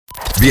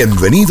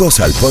Bienvenidos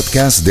al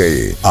podcast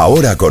de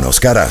Ahora con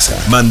Oscar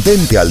Haza.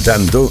 Mantente al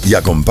tanto y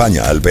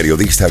acompaña al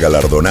periodista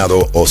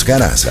galardonado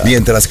Oscar Haza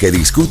mientras que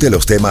discute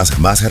los temas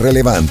más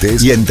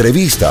relevantes y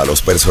entrevista a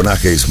los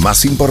personajes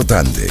más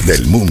importantes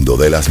del mundo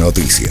de las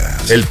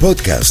noticias. El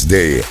podcast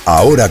de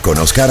Ahora con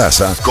Oscar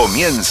Haza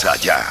comienza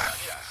ya.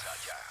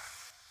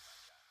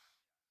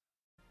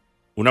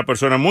 Una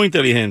persona muy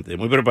inteligente,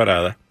 muy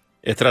preparada,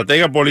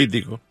 estratega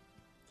político,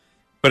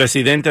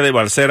 presidente de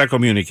Balsera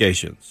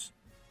Communications.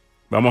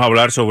 Vamos a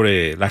hablar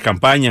sobre las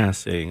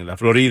campañas en la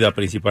Florida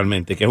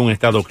principalmente, que es un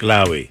estado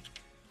clave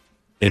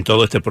en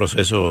todo este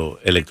proceso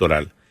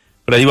electoral.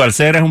 Freddy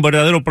Balsera, es un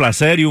verdadero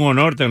placer y un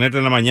honor tenerte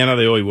en la mañana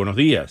de hoy. Buenos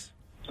días.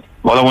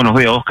 Hola, buenos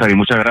días, Oscar, y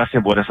muchas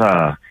gracias por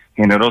esa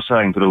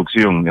generosa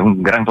introducción. Es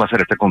un gran placer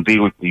estar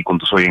contigo y con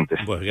tus oyentes.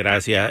 Pues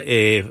gracias.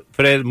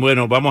 Fred,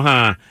 bueno, vamos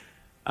a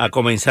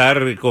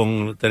comenzar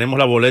con, tenemos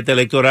la boleta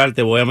electoral,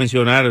 te voy a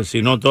mencionar,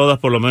 si no todas,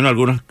 por lo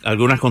menos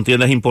algunas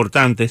contiendas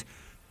importantes.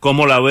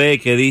 ¿Cómo la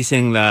ve? ¿Qué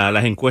dicen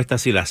las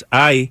encuestas, si las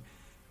hay?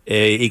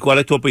 ¿Y cuál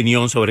es tu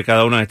opinión sobre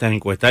cada una de estas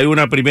encuestas? Hay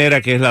una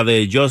primera que es la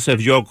de Joseph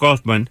Joe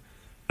Kaufman,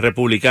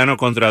 republicano,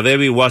 contra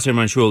Debbie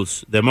Wasserman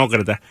Schultz,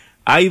 demócrata.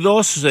 Hay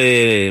dos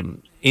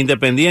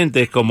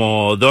independientes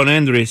como Don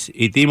Endres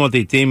y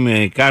Timothy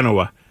Tim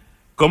Canova.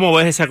 ¿Cómo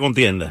ves esa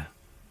contienda?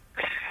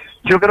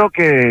 Yo creo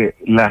que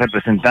la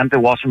representante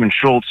Wasserman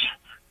Schultz,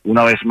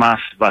 una vez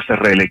más, va a ser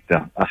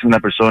reelecta. Hace una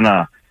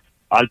persona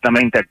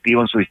altamente activo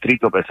en su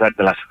distrito, a pesar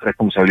de las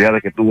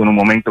responsabilidades que tuvo en un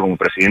momento como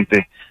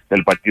presidente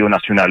del Partido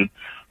Nacional.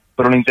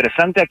 Pero lo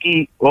interesante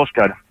aquí,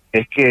 Oscar,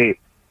 es que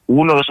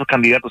uno de esos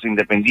candidatos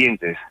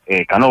independientes,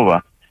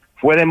 Canova,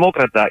 fue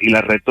demócrata y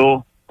la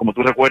retó, como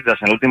tú recuerdas,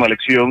 en la última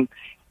elección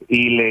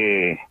y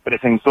le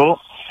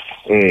presentó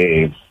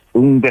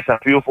un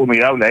desafío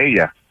formidable a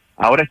ella.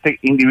 Ahora este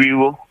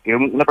individuo, que es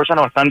una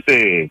persona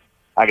bastante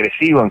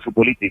agresiva en su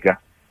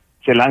política,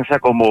 se lanza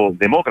como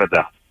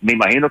demócrata. Me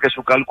imagino que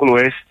su cálculo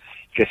es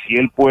que si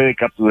él puede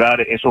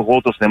capturar esos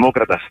votos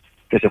demócratas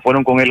que se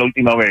fueron con él la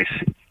última vez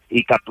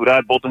y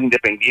capturar votos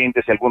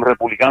independientes y algunos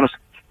republicanos,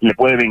 le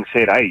puede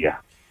vencer a ella.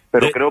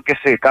 Pero creo que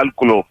ese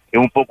cálculo es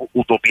un poco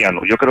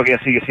utopiano. Yo creo que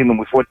ella sigue siendo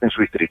muy fuerte en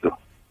su distrito.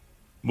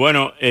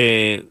 Bueno,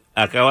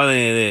 acaba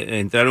de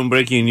entrar un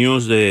breaking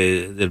news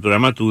del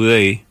programa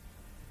Today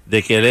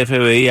de que el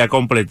FBI ha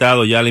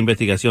completado ya la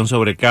investigación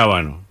sobre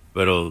Kavanaugh,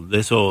 pero de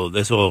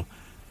eso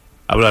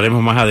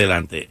hablaremos más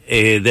adelante.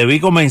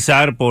 Debí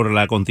comenzar por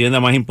la contienda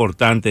más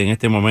importante en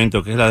este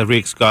momento, que es la de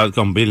Rick Scott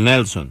con Bill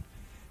Nelson,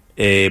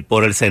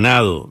 por el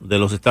Senado de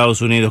los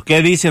Estados Unidos.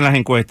 ¿Qué dicen las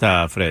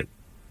encuestas, Fred?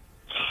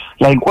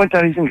 Las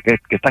encuestas dicen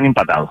que están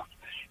empatados.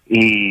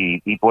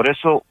 Y por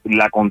eso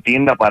la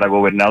contienda para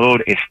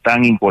gobernador es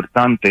tan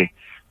importante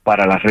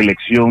para la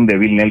reelección de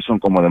Bill Nelson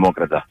como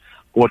demócrata.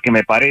 Porque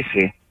me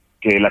parece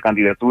que la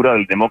candidatura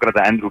del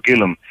demócrata Andrew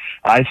Gillum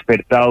ha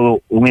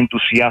despertado un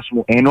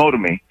entusiasmo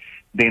enorme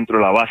dentro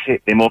de la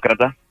base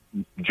demócrata.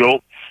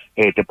 Yo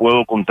te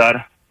puedo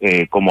contar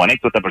como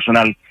anécdota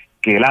personal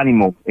que el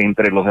ánimo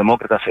entre los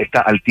demócratas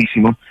está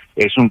altísimo.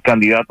 Es un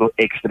candidato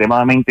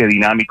extremadamente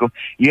dinámico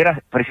y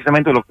era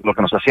precisamente lo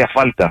que nos hacía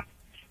falta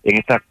en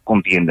esta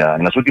contienda.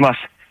 En las últimas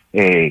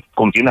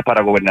contiendas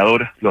para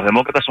gobernador, los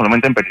demócratas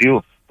solamente han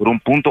perdido por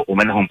un punto o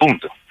menos de un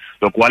punto,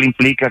 lo cual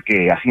implica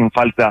que hacían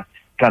falta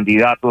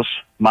candidatos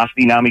más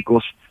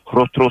dinámicos,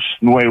 rostros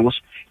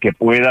nuevos que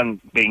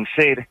puedan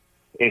vencer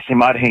ese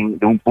margen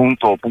de un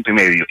punto o punto y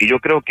medio. Y yo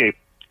creo que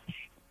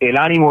el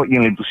ánimo y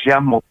el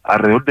entusiasmo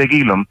alrededor de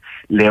Gillum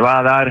le va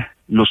a dar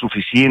lo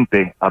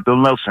suficiente a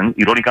Bill Nelson,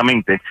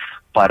 irónicamente,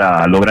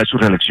 para lograr su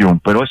reelección.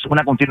 Pero es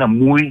una contienda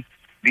muy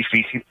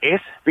difícil.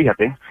 Es,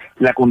 fíjate,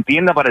 la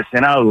contienda para el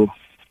Senado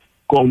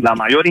con la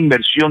mayor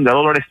inversión de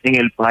dólares en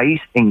el país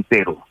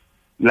entero.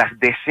 Las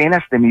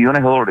decenas de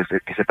millones de dólares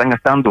que se están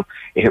gastando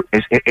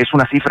es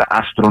una cifra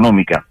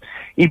astronómica.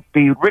 Y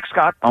Rick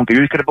Scott, aunque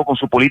yo discrepo con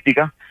su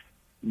política,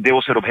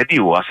 debo ser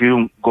objetivo, ha sido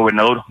un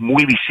gobernador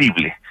muy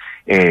visible.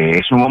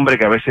 Es un hombre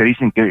que a veces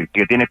dicen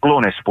que tiene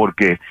clones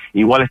porque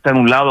igual está en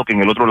un lado que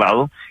en el otro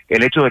lado.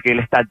 El hecho de que él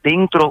está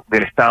dentro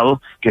del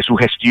estado, que su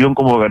gestión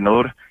como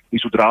gobernador y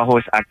su trabajo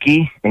es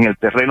aquí en el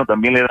terreno,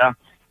 también le da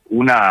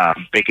una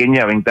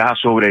pequeña ventaja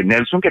sobre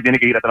Nelson, que tiene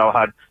que ir a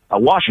trabajar a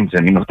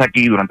Washington y no está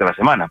aquí durante la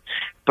semana.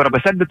 Pero a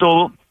pesar de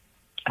todo,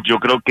 yo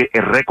creo que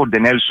el récord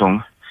de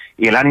Nelson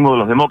y el ánimo de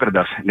los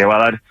demócratas le va a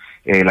dar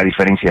la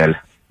diferencia a él.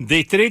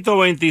 Distrito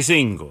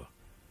 25,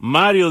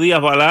 Mario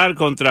Díaz Balar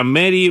contra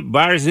Mary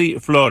Barzi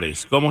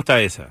Flores. ¿Cómo está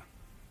esa?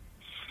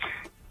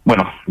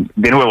 Bueno,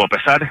 de nuevo, a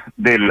pesar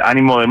del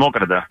ánimo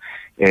demócrata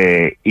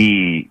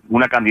y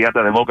una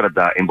candidata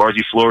demócrata en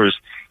Barzi Flores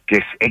que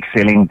es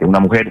excelente, una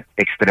mujer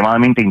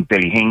extremadamente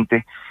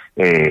inteligente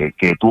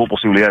que tuvo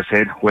posibilidad de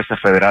ser jueza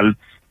federal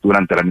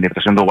durante la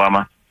administración de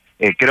Obama,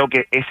 creo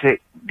que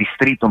ese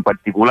distrito en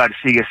particular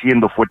sigue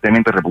siendo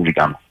fuertemente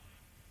republicano.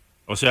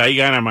 O sea, ahí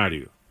gana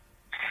Mario.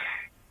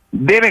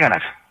 Debe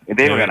ganar.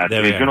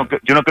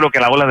 Yo no creo que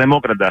la ola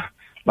demócrata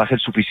va a ser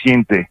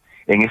suficiente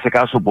en ese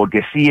caso,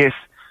 porque sí es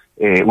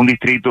un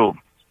distrito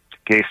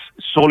que es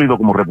sólido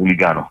como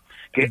republicano.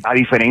 que a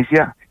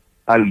diferencia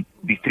al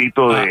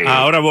distrito de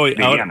ahora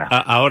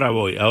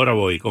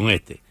voy con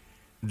este.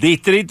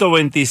 Distrito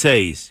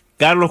 26,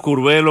 Carlos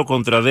Curbelo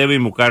contra Debbie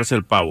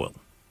Mukasey Powell.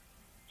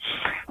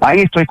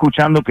 Ahí estoy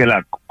escuchando que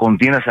la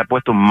contienda se ha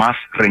puesto más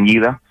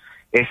reñida.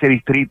 Ese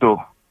distrito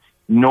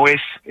no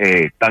es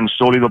tan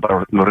sólido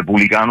para los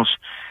republicanos.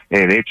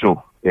 De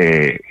hecho,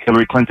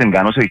 Hillary Clinton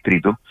ganó ese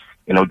distrito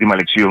en la última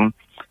elección.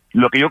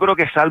 Lo que yo creo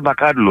que salva a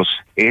Carlos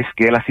es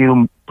que él ha sido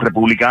un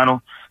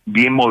republicano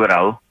bien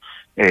moderado,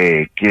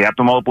 que ha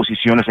tomado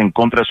posiciones en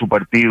contra de su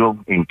partido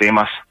en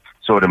temas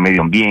sobre el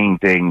medio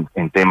ambiente,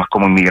 en temas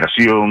como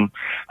inmigración.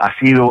 Ha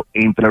sido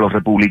entre los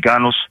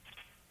republicanos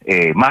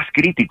más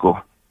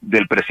crítico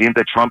del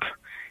presidente Trump,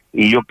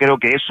 y yo creo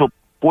que eso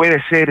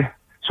puede ser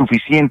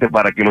suficiente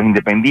para que los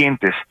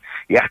independientes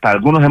y hasta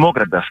algunos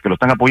demócratas que lo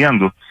están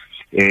apoyando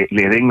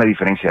le den la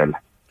diferencia a él.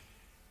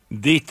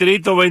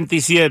 Distrito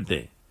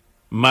 27,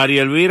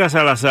 María Elvira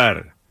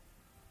Salazar,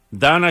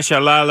 Dana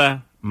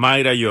Shalala,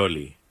 Mayra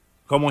Yoli.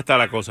 ¿Cómo está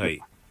la cosa ahí?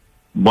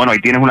 Bueno, ahí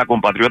tienes una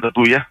compatriota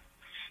tuya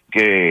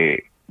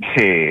que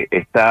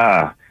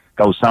está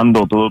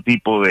causando todo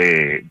tipo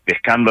de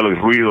escándalo y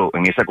ruido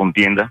en esa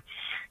contienda.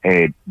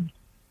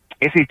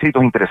 Ese distrito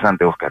es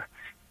interesante, Oscar,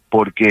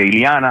 porque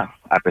Ileana,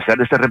 a pesar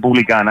de ser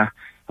republicana,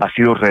 ha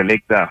sido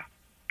reelecta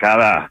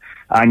cada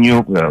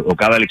año o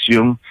cada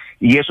elección,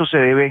 y eso se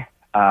debe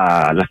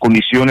a las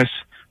condiciones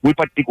muy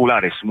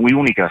particulares, muy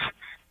únicas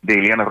de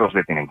Ileana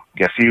Ros-Lehtinen,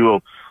 que ha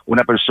sido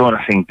una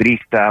persona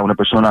centrista, una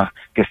persona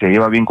que se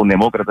lleva bien con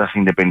demócratas,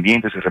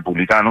 independientes y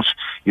republicanos,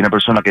 y una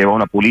persona que lleva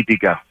una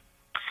política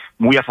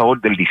muy a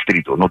favor del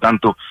distrito, no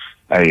tanto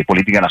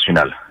política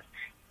nacional.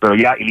 Pero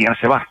ya Ileana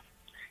se va,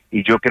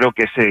 y yo creo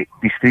que ese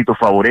distrito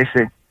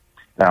favorece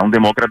a un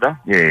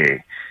demócrata.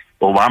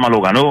 Obama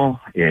lo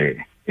ganó,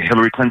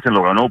 Hillary Clinton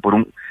lo ganó por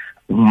un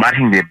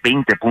margen de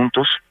 20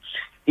 puntos,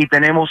 y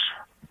tenemos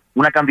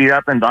una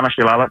candidata en Dana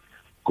Shalala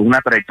con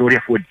una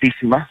trayectoria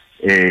fuertísima.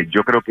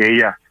 Yo creo que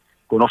ella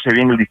conoce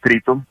bien el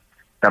distrito,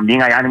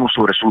 también hay ánimo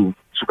sobre su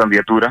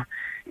candidatura,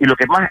 y lo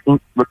que más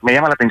me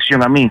llama la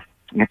atención a mí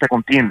en esta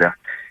contienda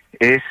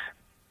es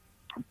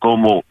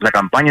como la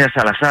campaña de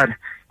Salazar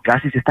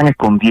casi se están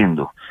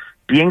escondiendo.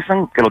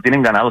 Piensan que lo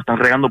tienen ganado, están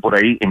regando por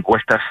ahí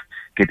encuestas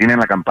que tienen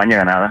la campaña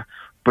ganada,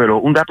 pero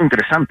un dato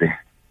interesante,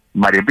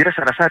 María Elvira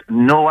Salazar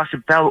no ha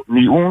aceptado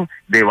ni un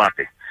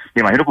debate.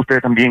 Me imagino que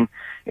ustedes también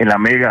en la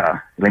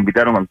Mega la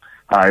invitaron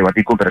a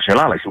debatir contra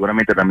Shalala, y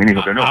seguramente también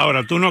dijo que no.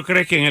 Ahora, ¿tú no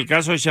crees que en el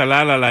caso de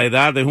Shalala la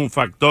edad es un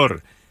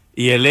factor?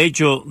 Y el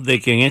hecho de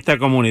que en esta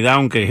comunidad,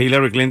 aunque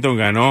Hillary Clinton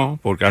ganó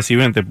por casi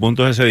 20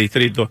 puntos ese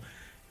distrito,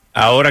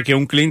 ahora que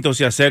un Clinton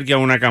se acerque a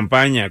una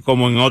campaña,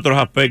 como en otros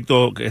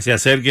aspectos que se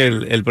acerque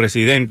el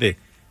presidente,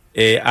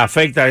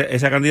 ¿afecta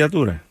esa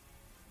candidatura?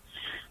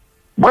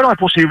 Bueno, es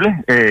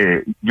posible.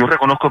 Yo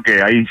reconozco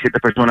que hay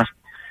ciertas personas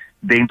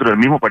dentro del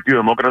mismo Partido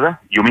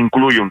Demócrata, yo me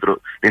incluyo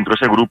dentro de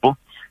ese grupo,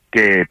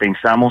 que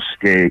pensamos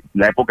que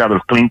la época de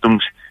los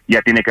Clintons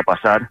ya tiene que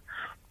pasar,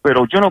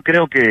 pero yo no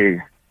creo que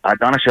a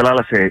Dana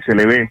Shalala se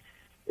le ve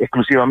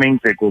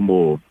exclusivamente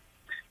como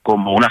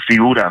una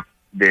figura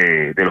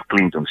de los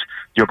Clintons.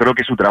 Yo creo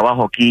que su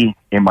trabajo aquí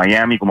en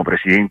Miami como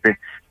presidente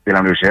de la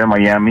Universidad de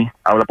Miami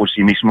habla por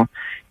sí mismo,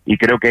 y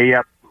creo que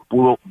ella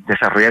pudo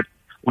desarrollar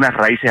unas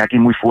raíces aquí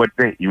muy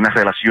fuertes y unas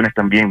relaciones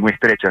también muy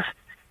estrechas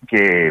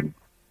que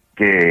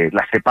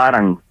las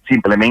separan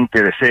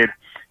simplemente de ser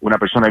una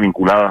persona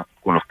vinculada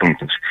con los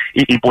Clintons.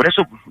 Y por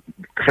eso,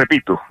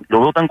 repito,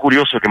 lo veo tan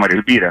curioso que María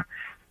Elvira,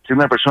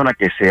 siendo una persona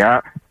que se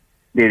ha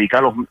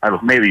dedicado a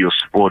los medios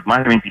por más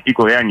de 20 y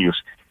pico de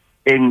años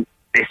en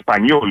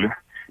español,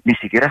 ni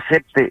siquiera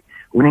acepte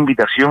una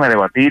invitación a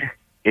debatir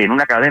en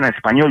una cadena de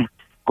español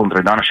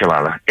contra Dana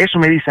Shalala. Eso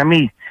me dice a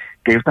mí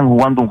que ellos están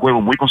jugando un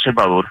juego muy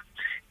conservador,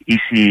 y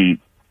si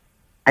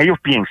ellos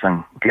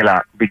piensan que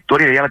la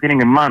victoria ya la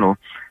tienen en mano,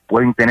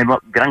 pueden tener una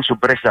gran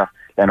sorpresa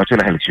la noche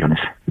de las elecciones.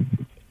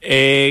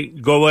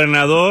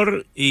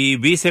 Gobernador y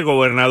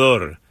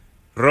vicegobernador,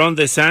 Ron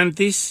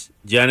DeSantis,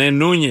 Janet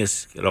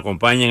Núñez, que lo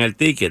acompaña en el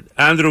ticket,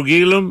 Andrew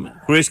Gillum,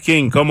 Chris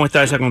King. ¿Cómo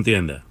está esa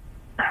contienda?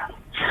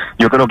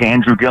 Yo creo que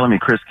Andrew Gillum y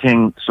Chris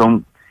King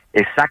son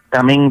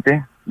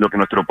exactamente lo que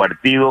nuestro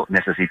partido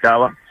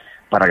necesitaba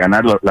para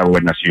ganar la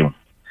gobernación.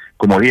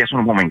 Como dije hace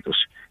unos momentos,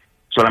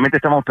 solamente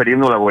estamos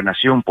perdiendo la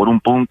gobernación por un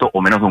punto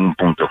o menos de un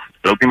punto.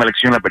 La última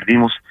elección la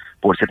perdimos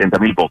por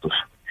 70,000 votos.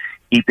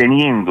 Y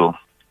teniendo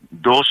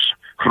dos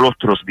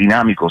rostros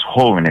dinámicos,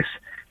 jóvenes,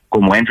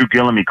 como Andrew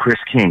Gillum y Chris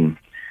King,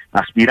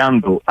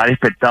 aspirando, ha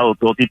despertado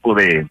todo tipo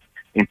de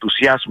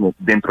entusiasmo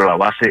dentro de la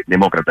base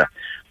demócrata.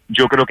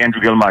 Yo creo que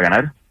Andrew Gillum va a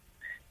ganar.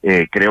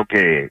 Creo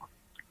que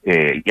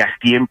ya es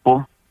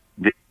tiempo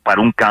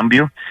para un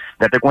cambio.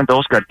 Date cuenta,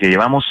 Oscar, que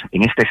llevamos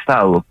en este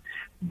estado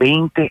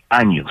 20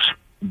 años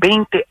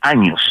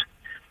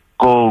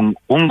con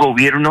un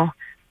gobierno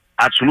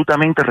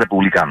absolutamente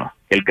republicano.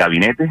 El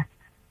gabinete,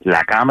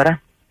 la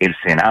Cámara, el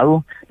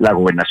Senado, la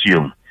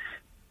gobernación.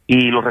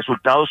 Y los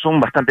resultados son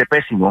bastante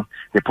pésimos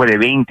después de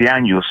 20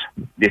 años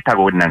de esta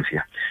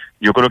gobernancia.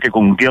 Yo creo que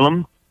con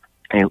Gillum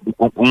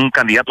un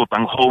candidato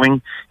tan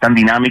joven, tan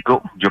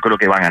dinámico, yo creo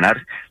que va a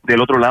ganar.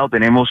 Del otro lado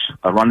tenemos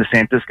a Ron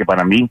DeSantis, que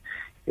para mí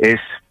es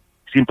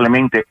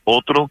simplemente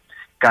otro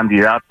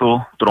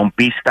candidato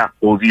trompista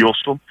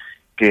odioso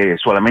que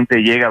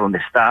solamente llega donde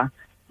está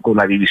con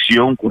la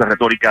división, con una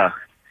retórica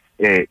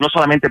no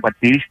solamente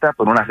partidista,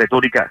 pero una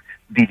retórica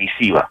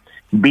divisiva.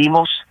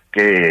 Vimos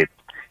que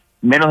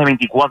menos de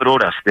 24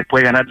 horas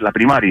después de ganar la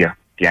primaria,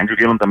 que Andrew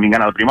Gillum también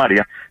gana la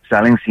primaria,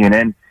 sale en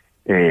CNN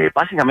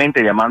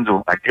básicamente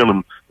llamando a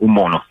Gillum un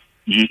mono.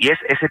 Y es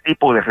ese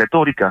tipo de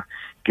retórica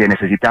que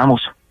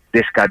necesitamos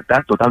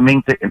descartar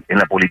totalmente en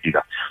la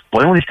política.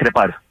 Podemos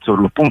discrepar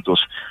sobre los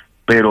puntos,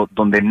 pero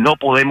donde no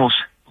podemos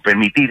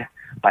permitir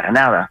para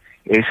nada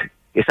es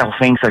esas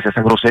ofensas,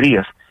 esas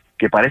groserías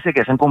que parece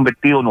que se han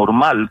convertido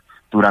normal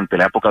durante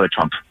la época de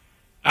Trump.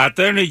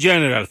 Attorney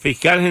General,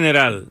 Fiscal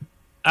General,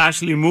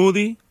 Ashley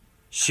Moody,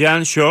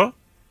 Sean Shaw,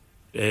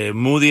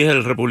 Moody es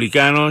el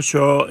republicano,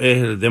 Shaw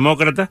es el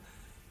demócrata.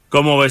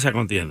 ¿Cómo va esa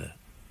contienda?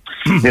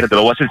 Mira, te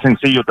lo voy a hacer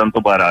sencillo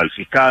tanto para el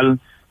fiscal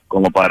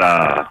como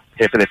para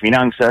jefe de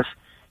finanzas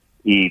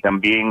y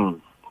también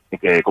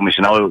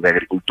comisionado de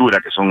agricultura,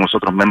 que son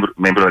nosotros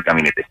miembros del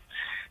gabinete.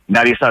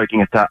 Nadie sabe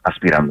quién está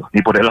aspirando,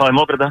 ni por el lado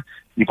demócrata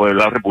ni por el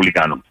lado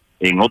republicano.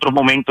 En otros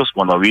momentos,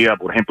 cuando había,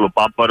 por ejemplo,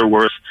 Bob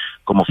Butterworth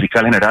como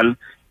fiscal general,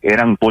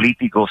 eran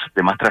políticos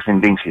de más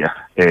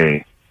trascendencia,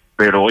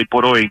 pero hoy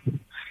por hoy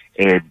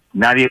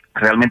nadie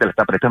realmente le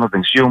está prestando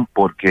atención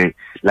porque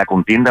la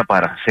contienda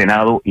para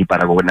Senado y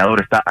para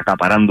gobernador está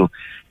acaparando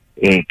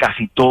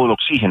casi todo el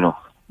oxígeno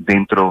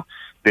dentro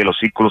de los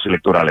círculos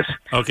electorales.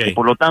 Okay.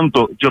 Por lo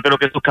tanto, yo creo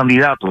que estos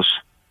candidatos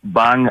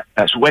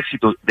su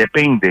éxito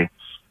depende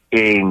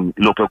en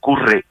lo que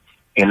ocurre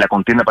en la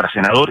contienda para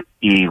senador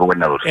y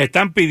gobernador.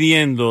 Están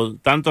pidiendo,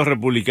 tanto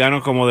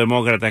republicanos como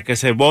demócratas, que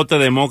se vote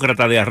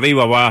demócrata de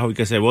arriba abajo y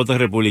que se vote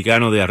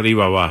republicano de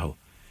arriba abajo.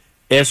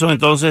 Eso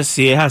entonces,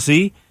 si es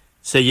así,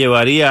 se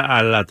llevaría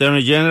al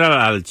Attorney General,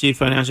 al Chief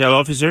Financial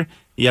Officer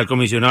y al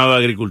comisionado de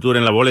Agricultura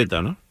en la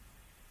boleta, ¿no?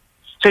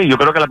 Sí, yo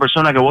creo que la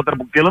persona que vota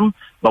por Gillum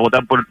va a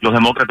votar por los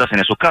demócratas en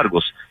esos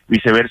cargos.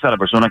 Viceversa, la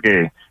persona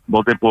que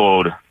vote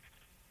por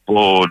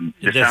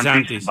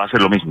DeSantis va a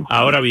hacer lo mismo.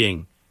 Ahora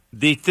bien,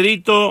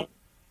 Distrito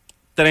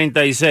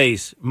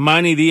 36,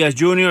 Manny Díaz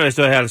Jr.,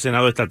 esto es al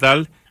Senado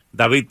Estatal,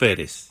 David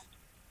Pérez.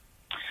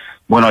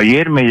 Bueno,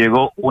 ayer me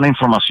llegó una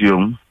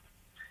información,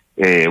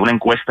 una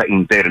encuesta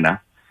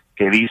interna,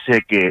 que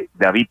dice que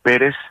David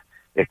Pérez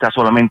está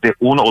solamente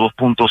 1 o 2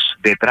 puntos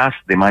detrás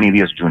de Manny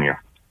Díaz Jr.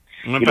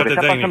 Y lo que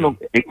está pasando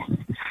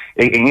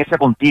en esa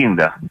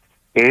contienda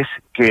es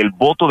que el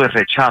voto de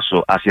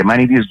rechazo hacia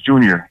Manny Díaz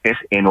Jr. es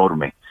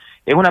enorme.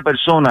 Es una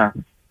persona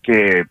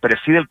que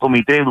preside el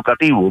comité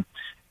educativo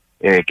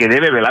que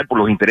debe velar por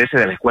los intereses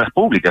de las escuelas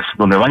públicas,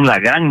 donde van la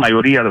gran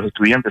mayoría de los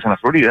estudiantes en la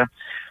Florida,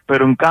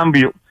 pero en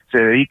cambio se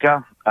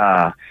dedica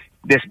a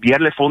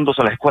desviarle fondos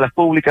a las escuelas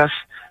públicas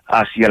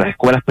hacia las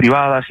escuelas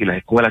privadas y las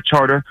escuelas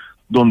charter,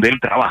 donde él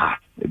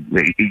trabaja.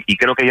 Y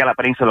creo que ya la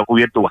prensa lo ha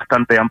cubierto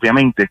bastante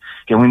ampliamente,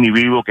 que es un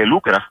individuo que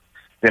lucra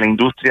de la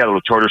industria de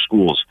los charter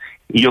schools.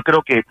 Y yo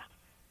creo que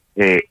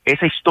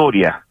esa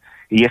historia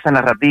y esa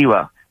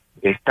narrativa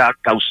está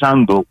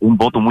causando un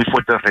voto muy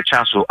fuerte de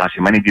rechazo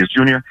hacia Manny Díaz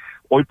Jr.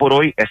 Hoy por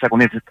hoy esa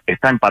contienda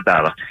está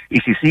empatada. Y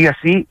si sigue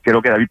así,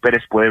 creo que David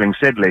Pérez puede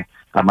vencerle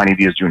a Manny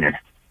Díaz Jr.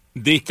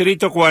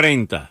 Distrito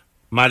 40,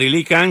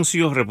 Marilí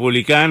Cancio,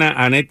 republicana,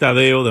 Annette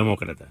Tadeo,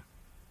 demócrata.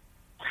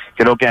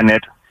 Creo que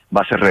Annette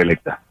va a ser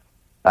reelecta.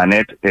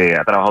 Annette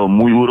ha trabajado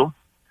muy duro.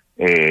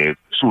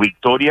 Su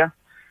victoria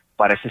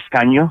para ese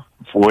escaño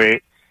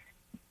fue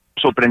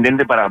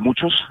sorprendente para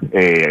muchos.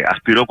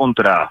 Aspiró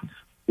contra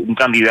un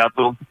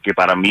candidato que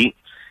para mí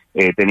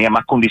tenía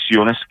más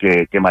condiciones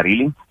que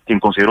Marilyn, quien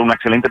considero una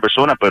excelente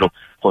persona, pero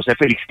José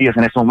Félix Díaz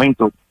en ese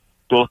momento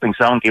todos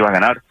pensaban que iba a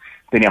ganar.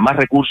 Tenía más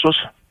recursos,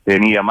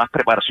 tenía más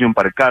preparación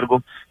para el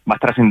cargo, más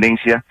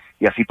trascendencia,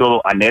 y así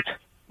todo Annette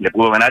le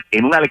pudo ganar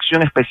en una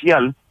elección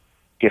especial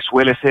que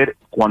suele ser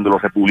cuando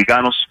los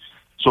republicanos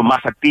son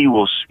más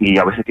activos y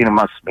a veces tienen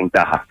más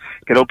ventaja.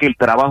 Creo que el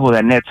trabajo de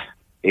Annette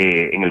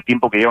en el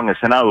tiempo que lleva en el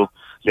Senado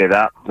le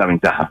da la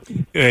ventaja.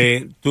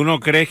 ¿Tú no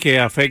crees que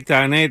afecta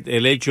a Annette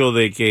el hecho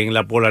de que en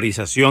la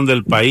polarización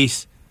del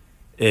país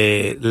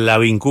la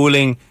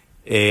vinculen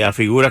a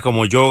figuras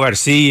como Joe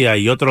García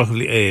y otras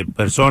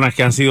personas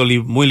que han sido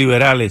muy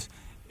liberales,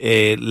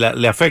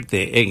 le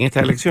afecte en esta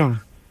elección?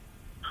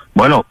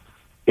 Bueno,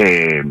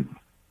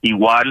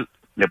 igual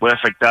le puede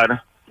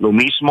afectar lo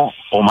mismo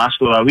o más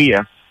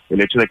todavía el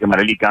hecho de que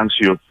Marilyn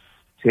Cancio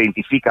se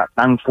identifica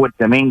tan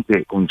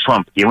fuertemente con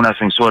Trump y es una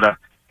defensora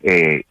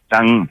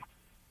tan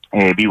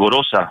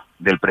vigorosa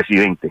del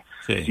presidente.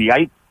 Sí. Si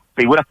hay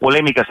figuras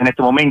polémicas en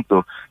este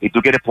momento y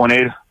tú quieres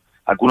poner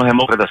algunos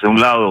demócratas de un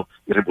lado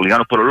y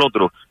republicanos por el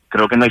otro,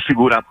 creo que no hay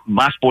figura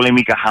más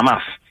polémica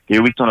jamás que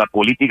yo he visto en la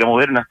política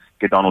moderna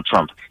que Donald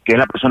Trump, que es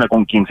la persona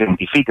con quien se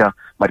identifica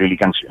Marilyn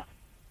Cancio.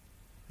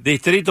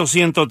 Distrito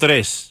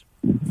 103,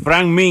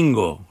 Frank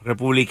Mingo,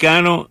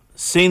 republicano,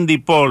 Cindy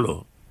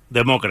Polo,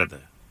 demócrata.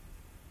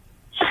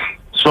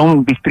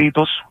 Son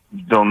distritos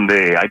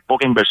donde hay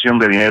poca inversión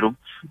de dinero,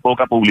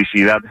 poca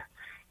publicidad,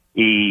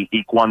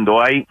 y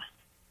cuando hay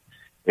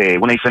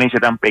una diferencia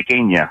tan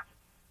pequeña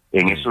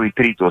en esos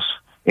distritos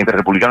entre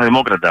republicanos y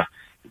demócratas,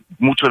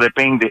 mucho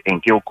depende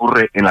en qué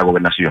ocurre en la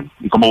gobernación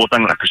y cómo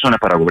votan las personas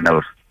para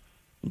gobernador.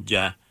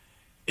 Ya.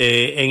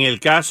 En el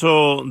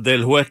caso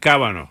del juez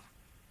Kavanaugh,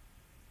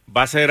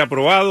 ¿va a ser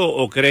aprobado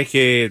o crees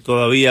que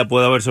todavía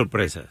puede haber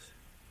sorpresas?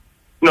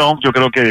 No, yo creo que